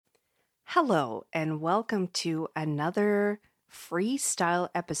Hello, and welcome to another freestyle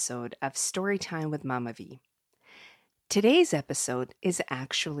episode of Storytime with Mama V. Today's episode is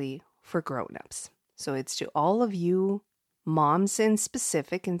actually for grown-ups. So it's to all of you moms in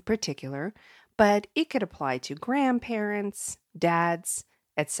particular, but it could apply to grandparents, dads,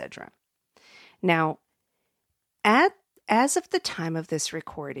 etc. Now, at as of the time of this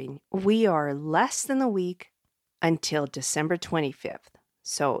recording, we are less than a week until December 25th.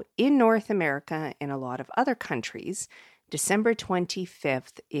 So, in North America and a lot of other countries, December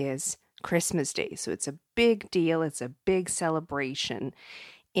 25th is Christmas Day. So, it's a big deal, it's a big celebration.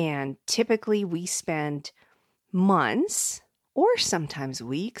 And typically, we spend months or sometimes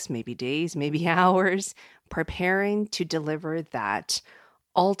weeks, maybe days, maybe hours, preparing to deliver that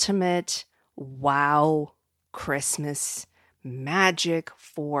ultimate wow Christmas magic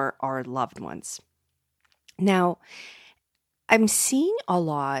for our loved ones. Now, I'm seeing a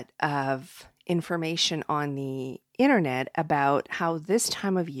lot of information on the internet about how this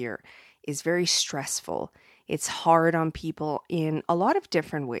time of year is very stressful. It's hard on people in a lot of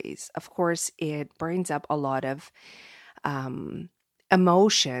different ways. Of course, it brings up a lot of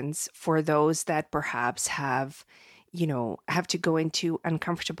emotions for those that perhaps have to go into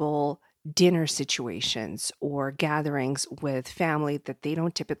uncomfortable dinner situations or gatherings with family that they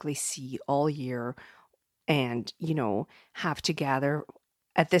don't typically see all year and, have to gather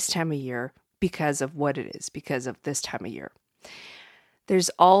at this time of year because of what it is, because of this time of year. There's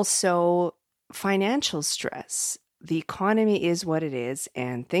also financial stress. The economy is what it is,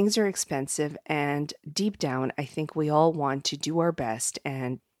 and things are expensive. And deep down, I think we all want to do our best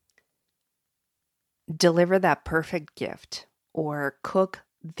and deliver that perfect gift or cook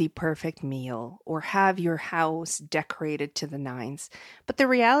the perfect meal or have your house decorated to the nines. But the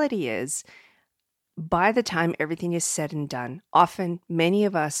reality is, by the time everything is said and done, often many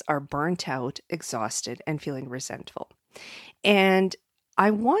of us are burnt out, exhausted, and feeling resentful. And I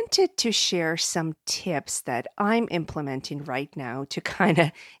wanted to share some tips that I'm implementing right now to kind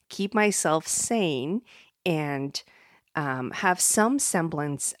of keep myself sane and have some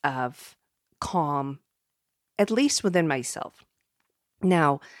semblance of calm, at least within myself.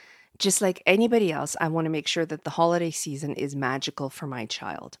 Now, just like anybody else, I want to make sure that the holiday season is magical for my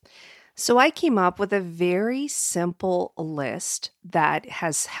child. So I came up with a very simple list that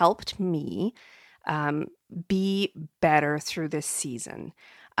has helped me be better through this season.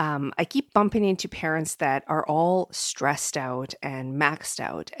 I keep bumping into parents that are all stressed out and maxed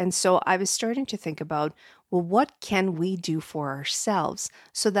out. And so I was starting to think about, well, what can we do for ourselves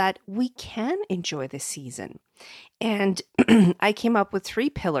so that we can enjoy the season? And I came up with 3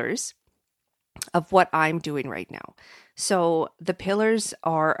 pillars of what I'm doing right now. So the pillars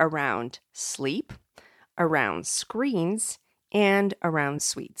are around sleep, around screens, and around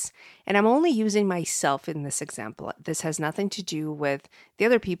sweets. And I'm only using myself in this example. This has nothing to do with the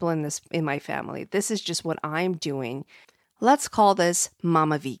other people in my family. This is just what I'm doing. Let's call this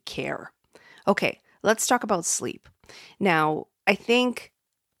Mama V Care. Okay, let's talk about sleep. Now, I think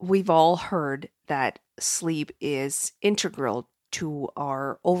we've all heard that sleep is integral to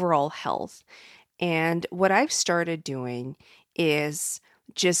our overall health. And what I've started doing is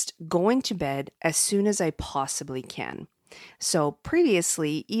just going to bed as soon as I possibly can. So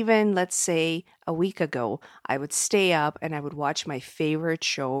previously, even let's say a week ago, I would stay up and I would watch my favorite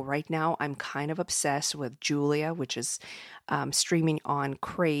show. Right now, I'm kind of obsessed with Julia, which is streaming on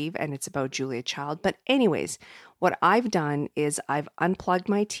Crave, and it's about Julia Child. But anyways, what I've done is I've unplugged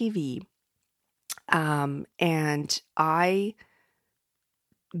my TV and I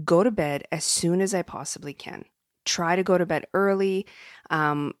go to bed as soon as I possibly can. Try to go to bed early.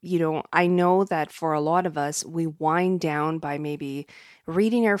 I know that for a lot of us, we wind down by maybe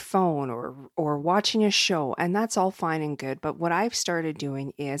reading our phone or watching a show, and that's all fine and good. But what I've started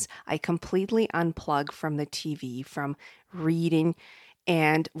doing is I completely unplug from the TV, from reading.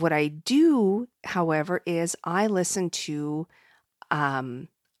 And what I do, however, is I listen to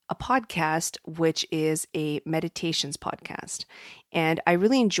a podcast, which is a meditations podcast. And I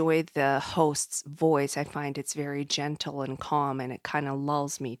really enjoy the host's voice. I find it's very gentle and calm, and it kind of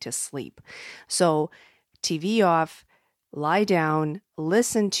lulls me to sleep. So, TV off, lie down,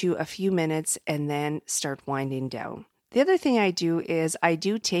 listen to a few minutes, and then start winding down. The other thing I do is I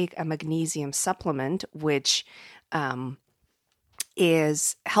do take a magnesium supplement, which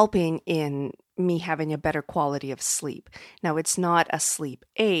is helping in me having a better quality of sleep. Now, it's not a sleep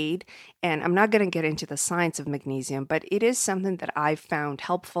aid, and I'm not going to get into the science of magnesium, but it is something that I've found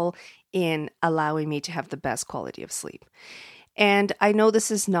helpful in allowing me to have the best quality of sleep. And I know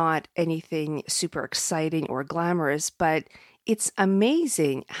this is not anything super exciting or glamorous, but It's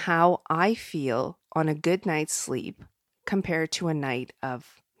amazing how I feel on a good night's sleep compared to a night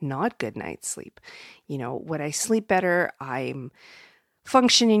of not good night's sleep. When I sleep better, I'm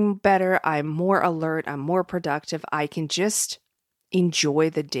functioning better, I'm more alert, I'm more productive. I can just enjoy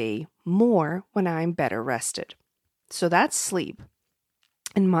the day more when I'm better rested. So that's sleep.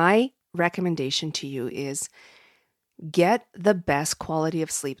 And my recommendation to you is get the best quality of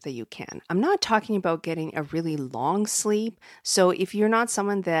sleep that you can. I'm not talking about getting a really long sleep. So if you're not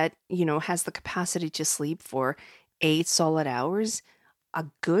someone that, has the capacity to sleep for 8 solid hours, a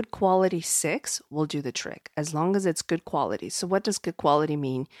good quality 6 will do the trick as long as it's good quality. So what does good quality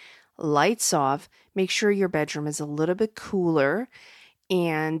mean? Lights off, make sure your bedroom is a little bit cooler,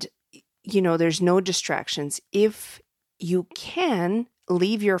 and there's no distractions. If you can,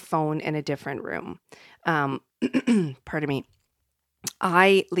 leave your phone in a different room. Pardon me.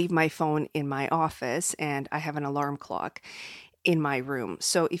 I leave my phone in my office and I have an alarm clock in my room.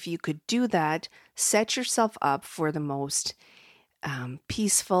 So if you could do that, set yourself up for the most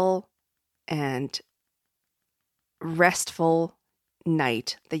peaceful and restful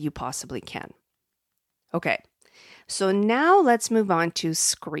night that you possibly can. Okay, so now let's move on to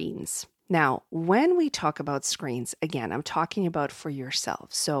screens. Now, when we talk about screens, again, I'm talking about for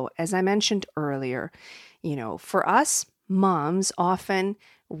yourself. So, as I mentioned earlier, for us moms, often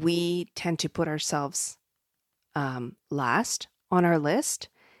we tend to put ourselves last on our list.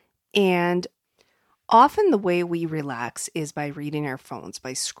 And often the way we relax is by reading our phones,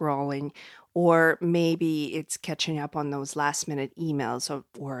 by scrolling, or maybe it's catching up on those last minute emails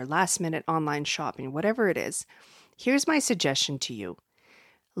or last minute online shopping, whatever it is. Here's my suggestion to you.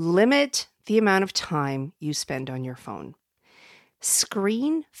 Limit the amount of time you spend on your phone.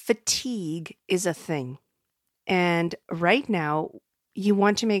 Screen fatigue is a thing. And right now, you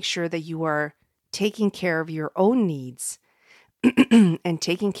want to make sure that you are taking care of your own needs and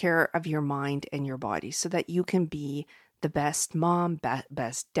taking care of your mind and your body so that you can be the best mom,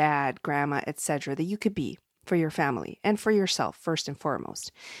 best dad, grandma, etc. that you could be for your family and for yourself first and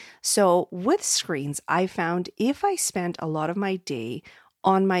foremost. So with screens, I found if I spent a lot of my day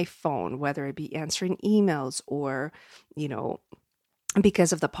on my phone, whether it be answering emails or,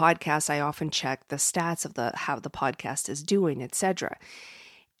 because of the podcast, I often check the stats of how the podcast is doing, etc.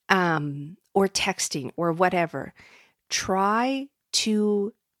 Or texting or whatever. Try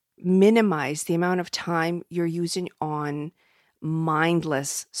to minimize the amount of time you're using on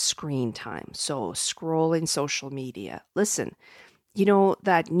mindless screen time. So scrolling social media. Listen,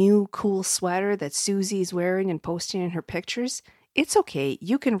 that new cool sweater that Susie's wearing and posting in her pictures? It's okay.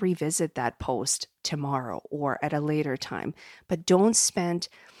 You can revisit that post tomorrow or at a later time, but don't spend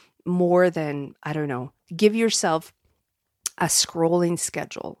more than, give yourself a scrolling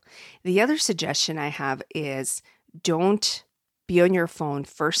schedule. The other suggestion I have is don't be on your phone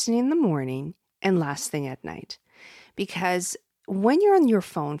first thing in the morning and last thing at night. Because when you're on your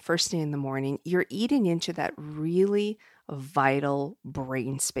phone first thing in the morning, you're eating into that really vital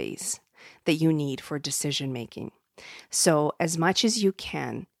brain space that you need for decision making. So as much as you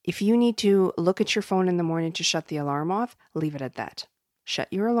can, if you need to look at your phone in the morning to shut the alarm off, leave it at that.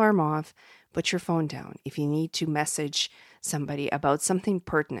 Shut your alarm off, put your phone down. If you need to message somebody about something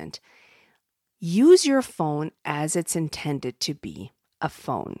pertinent, use your phone as it's intended to be, a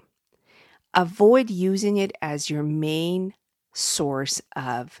phone. Avoid using it as your main source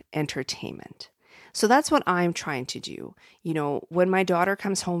of entertainment. So that's what I'm trying to do. When my daughter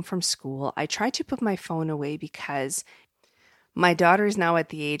comes home from school, I try to put my phone away because my daughter is now at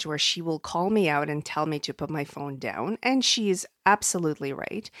the age where she will call me out and tell me to put my phone down, and she's absolutely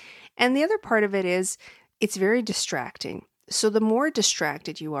right. And the other part of it is it's very distracting. So the more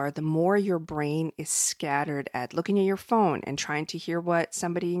distracted you are, the more your brain is scattered at looking at your phone and trying to hear what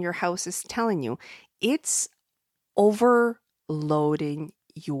somebody in your house is telling you. It's overloading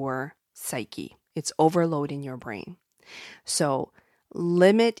your psyche. It's overloading your brain. So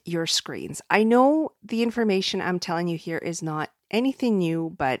limit your screens. I know the information I'm telling you here is not anything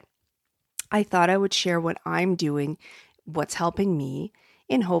new, but I thought I would share what I'm doing, what's helping me,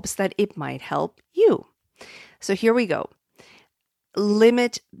 in hopes that it might help you. So here we go.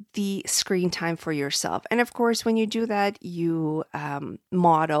 Limit the screen time for yourself. And of course, when you do that, you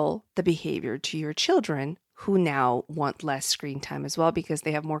model the behavior to your children who now want less screen time as well because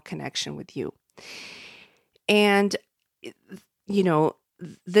they have more connection with you. And,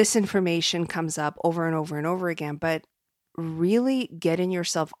 this information comes up over and over and over again, but really getting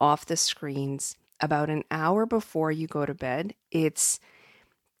yourself off the screens about an hour before you go to bed, it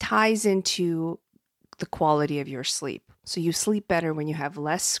ties into the quality of your sleep. So you sleep better when you have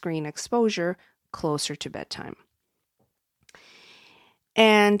less screen exposure closer to bedtime.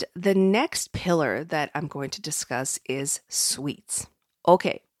 And the next pillar that I'm going to discuss is sweets.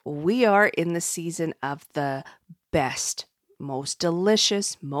 Okay, we are in the season of the best, most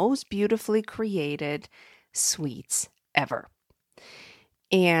delicious, most beautifully created sweets ever.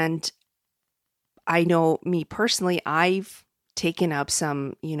 And I know me personally, I've taken up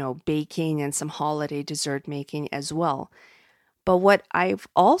some, baking and some holiday dessert making as well. But what I've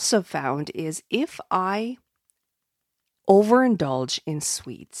also found is if I overindulge in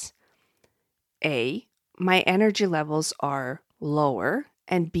sweets, A, my energy levels are lower,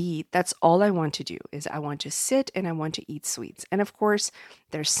 and B, that's all I want to do is I want to sit and I want to eat sweets. And of course,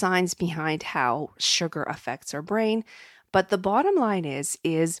 there's science behind how sugar affects our brain, but the bottom line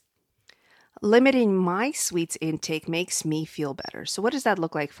is limiting my sweets intake makes me feel better. So what does that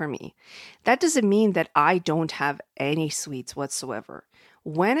look like for me? That doesn't mean that I don't have any sweets whatsoever.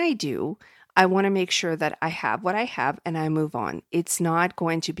 When I do, I want to make sure that I have what I have and I move on. It's not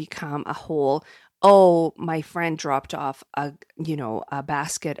going to become a whole, oh, my friend dropped off a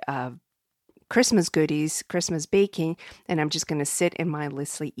basket of Christmas goodies, Christmas baking, and I'm just going to sit and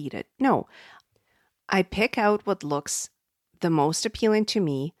mindlessly eat it. No, I pick out what looks the most appealing to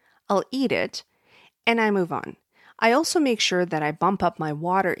me. I'll eat it and I move on. I also make sure that I bump up my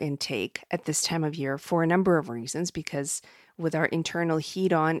water intake at this time of year for a number of reasons because with our internal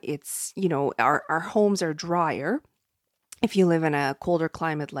heat on, it's, our homes are drier if you live in a colder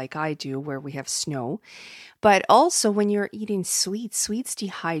climate like I do where we have snow. But also when you're eating sweets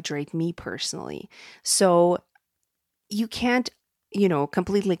dehydrate me personally. So you can't,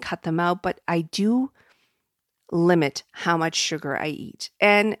 completely cut them out, but I do limit how much sugar I eat.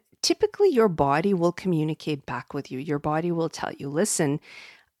 And typically, your body will communicate back with you. Your body will tell you, listen,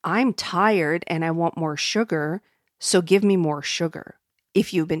 I'm tired and I want more sugar. So give me more sugar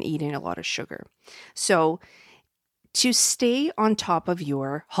if you've been eating a lot of sugar. So, to stay on top of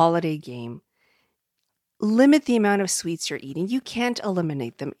your holiday game, limit the amount of sweets you're eating. You can't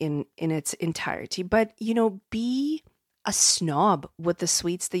eliminate them in its entirety, but be a snob with the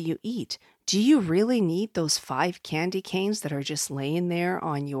sweets that you eat. Do you really need those 5 candy canes that are just laying there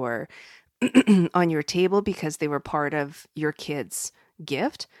on your on your table because they were part of your kid's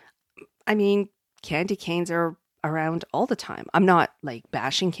gift? I mean, candy canes are around all the time. I'm not like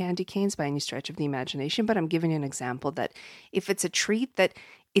bashing candy canes by any stretch of the imagination, but I'm giving you an example that if it's a treat that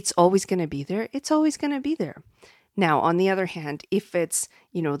it's always going to be there, it's always going to be there. Now, on the other hand, if it's,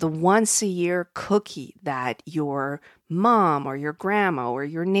 the once a year cookie that your mom or your grandma or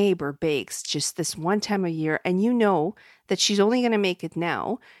your neighbor bakes just this one time a year, and you know that she's only going to make it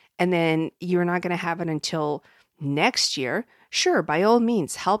now, and then you're not going to have it until next year, sure, by all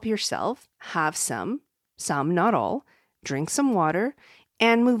means, help yourself, have some, not all, drink some water,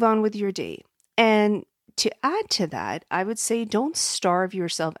 and move on with your day. And to add to that, I would say don't starve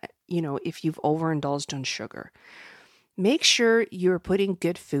yourself, if you've overindulged on sugar. Make sure you're putting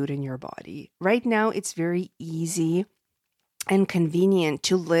good food in your body. Right now, it's very easy and convenient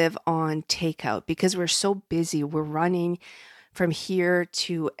to live on takeout because we're so busy. We're running from here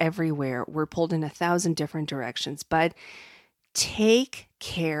to everywhere. We're pulled in 1,000 different directions, but take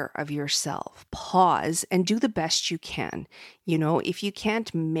care of yourself. Pause and do the best you can. If you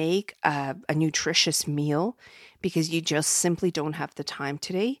can't make a nutritious meal because you just simply don't have the time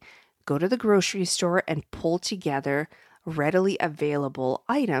today, go to the grocery store and pull together readily available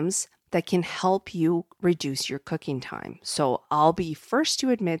items that can help you reduce your cooking time. So I'll be first to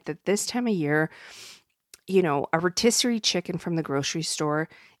admit that this time of year, a rotisserie chicken from the grocery store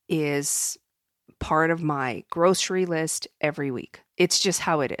is part of my grocery list every week. It's just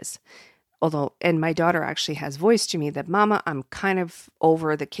how it is. Although, and my daughter actually has voiced to me that, Mama, I'm kind of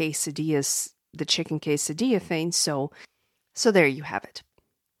over the quesadillas, the chicken quesadilla thing. So there you have it.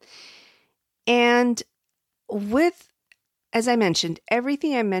 And as I mentioned,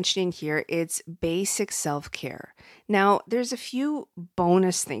 everything I'm mentioning here, it's basic self-care. Now, there's a few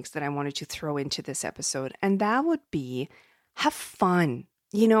bonus things that I wanted to throw into this episode, and that would be have fun.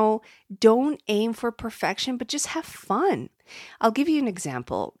 Don't aim for perfection, but just have fun. I'll give you an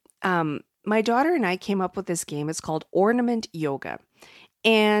example. My daughter and I came up with this game. It's called Ornament Yoga.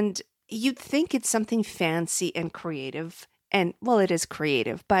 And you'd think it's something fancy and creative. And, well, it is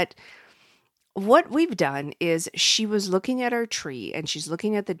creative, but what we've done is she was looking at our tree and she's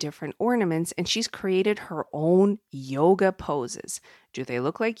looking at the different ornaments and she's created her own yoga poses. Do they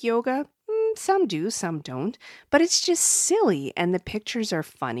look like yoga? Some do, some don't, but it's just silly and the pictures are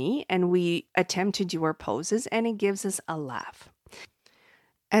funny and we attempt to do our poses and it gives us a laugh.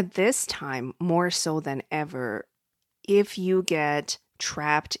 At this time, more so than ever, if you get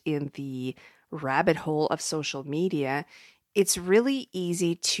trapped in the rabbit hole of social media, it's really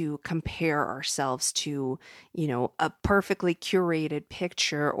easy to compare ourselves to, a perfectly curated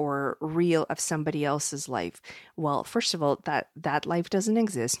picture or reel of somebody else's life. Well, first of all, that life doesn't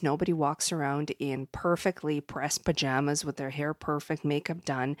exist. Nobody walks around in perfectly pressed pajamas with their hair perfect, makeup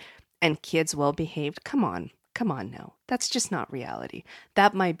done, and kids well behaved. Come on. Come on now. That's just not reality.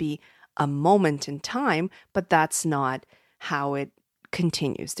 That might be a moment in time, but that's not how it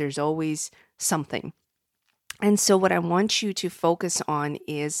continues. There's always something. And so, what I want you to focus on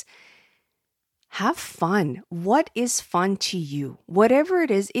is have fun. What is fun to you? Whatever it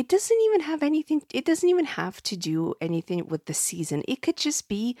is, it doesn't even have anything, it doesn't even have to do anything with the season. It could just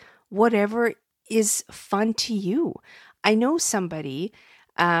be whatever is fun to you. I know somebody,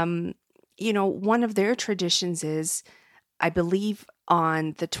 one of their traditions is, I believe,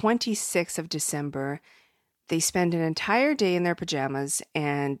 on the 26th of December, they spend an entire day in their pajamas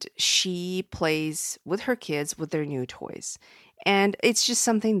and she plays with her kids with their new toys. And it's just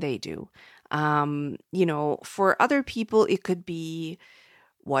something they do. For other people, it could be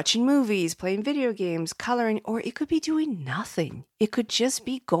watching movies, playing video games, coloring, or it could be doing nothing. It could just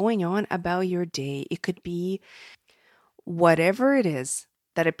be going on about your day. It could be whatever it is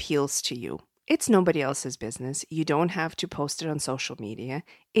that appeals to you. It's nobody else's business. You don't have to post it on social media.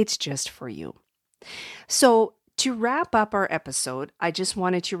 It's just for you. So, to wrap up our episode, I just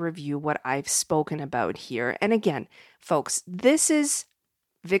wanted to review what I've spoken about here. And again, folks, this is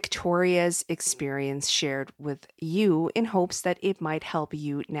Victoria's experience shared with you in hopes that it might help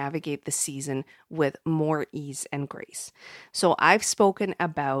you navigate the season with more ease and grace. So, I've spoken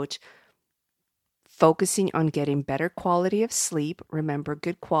about focusing on getting better quality of sleep. Remember,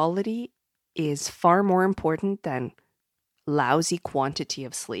 good quality is far more important than lousy quantity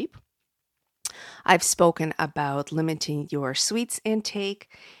of sleep. I've spoken about limiting your sweets intake,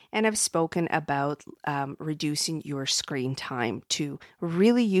 and I've spoken about reducing your screen time to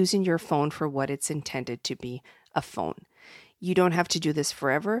really using your phone for what it's intended to be, a phone. You don't have to do this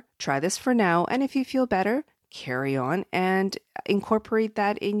forever. Try this for now, and if you feel better, carry on and incorporate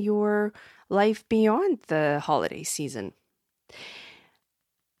that in your life beyond the holiday season.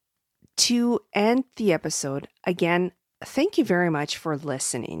 To end the episode, again, thank you very much for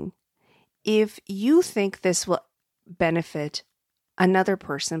listening. If you think this will benefit another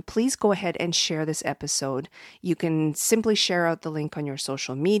person, please go ahead and share this episode. You can simply share out the link on your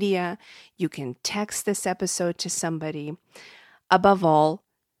social media. You can text this episode to somebody. Above all,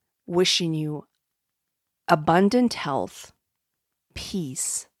 wishing you abundant health,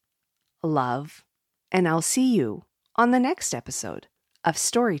 peace, love, and I'll see you on the next episode of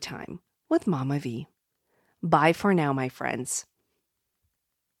Storytime with Mama V. Bye for now, my friends.